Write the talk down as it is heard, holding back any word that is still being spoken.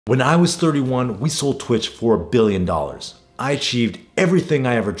When I was 31, we sold Twitch for $1 billion. I achieved everything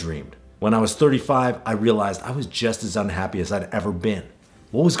I ever dreamed. When I was 35, I realized I was just as unhappy as I'd ever been.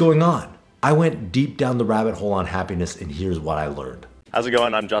 What was going on? I went deep down the rabbit hole on happiness, and here's what I learned. How's it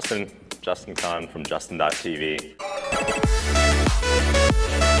going? I'm Justin Khan from Justin.tv.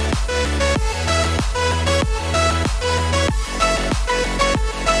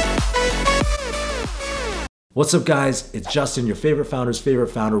 What's up guys, it's Justin, your favorite founder's favorite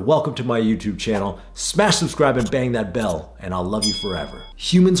founder. Welcome to my YouTube channel. Smash subscribe and bang that bell and I'll love you forever.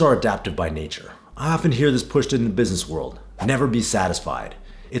 Humans are adaptive by nature. I often hear this pushed in the business world. Never be satisfied.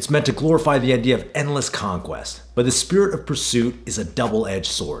 It's meant to glorify the idea of endless conquest, but the spirit of pursuit is a double-edged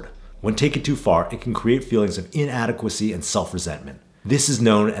sword. When taken too far, it can create feelings of inadequacy and self-resentment. This is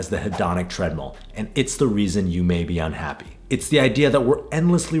known as the hedonic treadmill, and it's the reason you may be unhappy. It's the idea that we're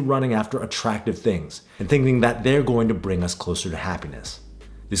endlessly running after attractive things and thinking that they're going to bring us closer to happiness.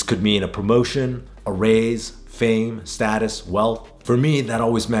 This could mean a promotion, a raise, fame, status, wealth. For me, that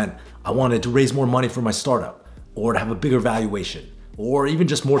always meant I wanted to raise more money for my startup, or to have a bigger valuation, or even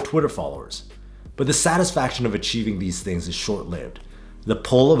just more Twitter followers. But the satisfaction of achieving these things is short-lived. The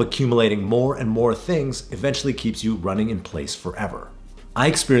pull of accumulating more and more things eventually keeps you running in place forever. I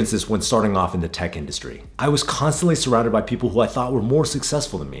experienced this when starting off in the tech industry. I was constantly surrounded by people who I thought were more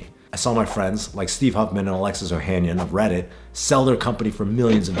successful than me. I saw my friends, like Steve Huffman and Alexis Ohanian of Reddit, sell their company for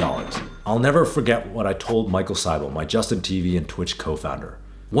millions of dollars. I'll never forget what I told Michael Seibel, my Justin TV and Twitch co-founder.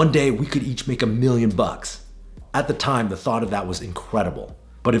 One day we could each make $1 million. At the time, the thought of that was incredible.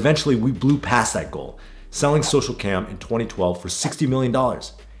 But eventually we blew past that goal, selling Social Cam in 2012 for $60 million.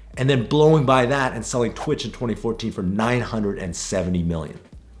 And then blowing by that and selling Twitch in 2014 for $970 million.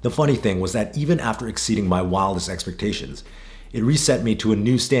 The funny thing was that even after exceeding my wildest expectations, it reset me to a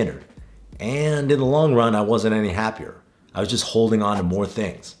new standard. And in the long run, I wasn't any happier. I was just holding on to more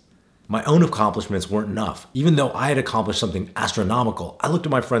things. My own accomplishments weren't enough. Even though I had accomplished something astronomical, I looked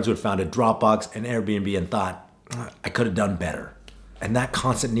at my friends who had founded Dropbox and Airbnb and thought, I could have done better. And that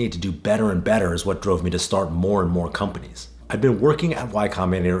constant need to do better and better is what drove me to start more and more companies. I'd been working at Y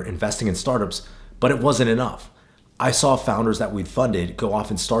Combinator investing in startups, but it wasn't enough. I saw founders that we'd funded go off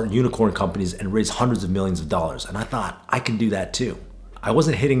and start unicorn companies and raise hundreds of millions of dollars, and I thought, I can do that too. I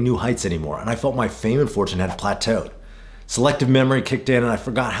wasn't hitting new heights anymore, and I felt my fame and fortune had plateaued. Selective memory kicked in, and I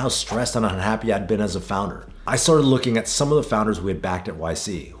forgot how stressed and unhappy I'd been as a founder. I started looking at some of the founders we had backed at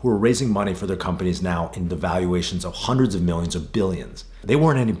YC, who were raising money for their companies now in the valuations of hundreds of millions or billions. They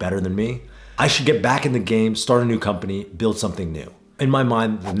weren't any better than me. I should get back in the game, start a new company, build something new. In my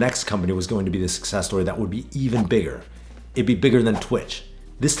mind, the next company was going to be the success story that would be even bigger. It'd be bigger than Twitch.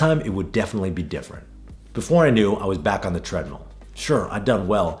 This time, it would definitely be different. Before I knew, I was back on the treadmill. Sure, I'd done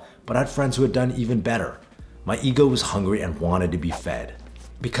well, but I had friends who had done even better. My ego was hungry and wanted to be fed.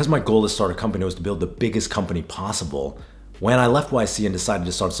 Because my goal to start a company was to build the biggest company possible, when I left YC and decided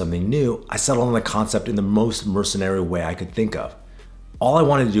to start something new, I settled on the concept in the most mercenary way I could think of. All I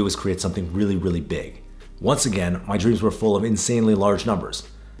wanted to do was create something really, really big. Once again, my dreams were full of insanely large numbers.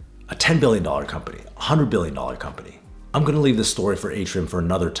 A $10 billion company, a $100 billion company. I'm gonna leave this story for Atrium for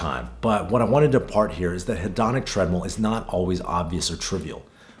another time, but what I wanted to impart here is that hedonic treadmill is not always obvious or trivial.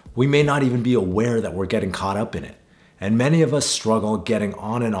 We may not even be aware that we're getting caught up in it, and many of us struggle getting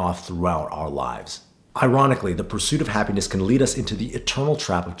on and off throughout our lives. Ironically, the pursuit of happiness can lead us into the eternal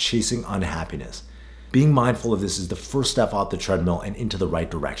trap of chasing unhappiness. Being mindful of this is the first step off the treadmill and into the right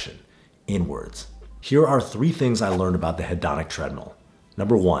direction, inwards. Here are 3 things I learned about the hedonic treadmill.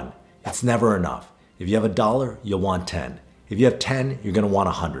 Number 1, it's never enough. If you have $1, you'll want 10. If you have 10, you're gonna want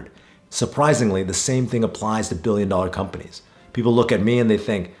 100. Surprisingly, the same thing applies to billion-dollar companies. People look at me and they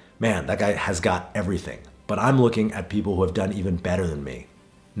think, man, that guy has got everything. But I'm looking at people who have done even better than me.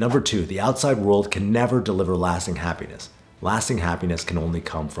 Number 2, the outside world can never deliver lasting happiness. Lasting happiness can only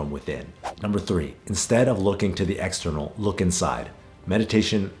come from within. Number 3, instead of looking to the external, look inside.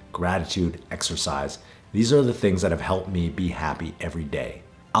 Meditation, gratitude, exercise. These are the things that have helped me be happy every day.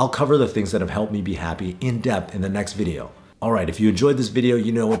 I'll cover the things that have helped me be happy in depth in the next video. All right, if you enjoyed this video,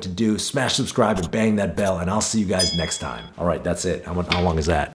 you know what to do. Smash subscribe and bang that bell, and I'll see you guys next time. All right, that's it. How long is that?